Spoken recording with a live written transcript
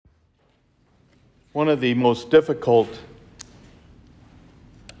One of the most difficult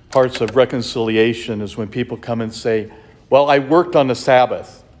parts of reconciliation is when people come and say, well, I worked on the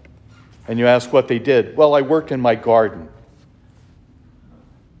Sabbath. And you ask what they did. Well, I worked in my garden.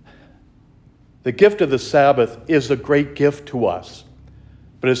 The gift of the Sabbath is a great gift to us,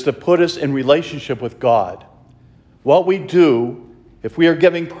 but it's to put us in relationship with God. What we do, if we are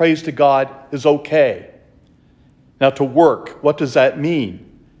giving praise to God, is okay. Now, to work, what does that mean?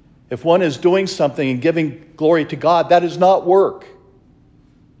 If one is doing something and giving glory to God, that is not work.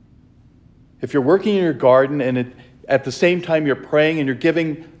 If you're working in your garden and at the same time you're praying and you're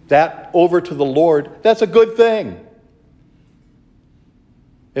giving that over to the Lord, that's a good thing.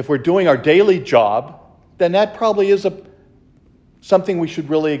 If we're doing our daily job, then that probably is something we should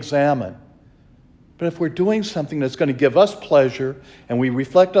really examine. But if we're doing something that's going to give us pleasure and we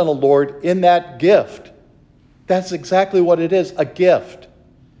reflect on the Lord in that gift, that's exactly what it is, a gift.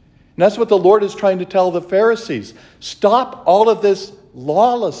 And that's what the Lord is trying to tell the Pharisees. Stop all of this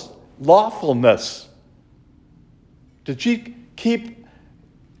lawfulness. To keep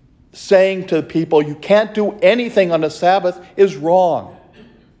saying to people, you can't do anything on the Sabbath is wrong.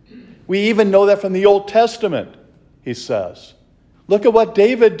 We even know that from the Old Testament, he says. Look at what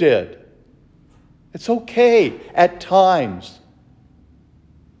David did. It's okay at times.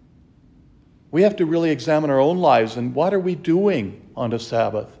 We have to really examine our own lives and what are we doing on the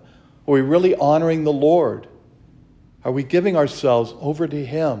Sabbath? Are we really honoring the Lord? Are we giving ourselves over to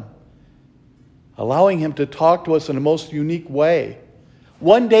Him? Allowing Him to talk to us in the most unique way.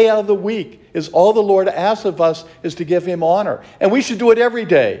 One day out of the week is all the Lord asks of us is to give Him honor. And we should do it every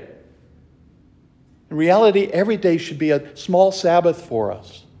day. In reality, every day should be a small Sabbath for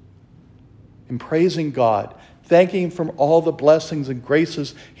us. In praising God, thanking Him for all the blessings and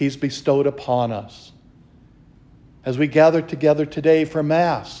graces He's bestowed upon us. As we gather together today for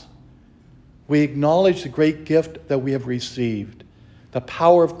Mass, we acknowledge the great gift that we have received, the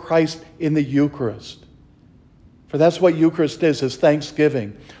power of Christ in the Eucharist. For that's what Eucharist is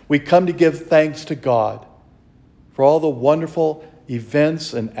thanksgiving. We come to give thanks to God for all the wonderful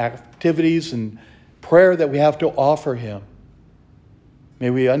events and activities and prayer that we have to offer Him. May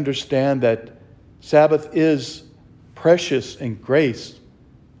we understand that Sabbath is precious and graceful.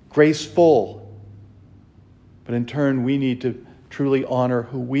 But in turn, we need to truly honor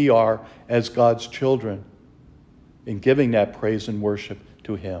who we are as God's children in giving that praise and worship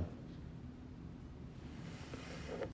to Him.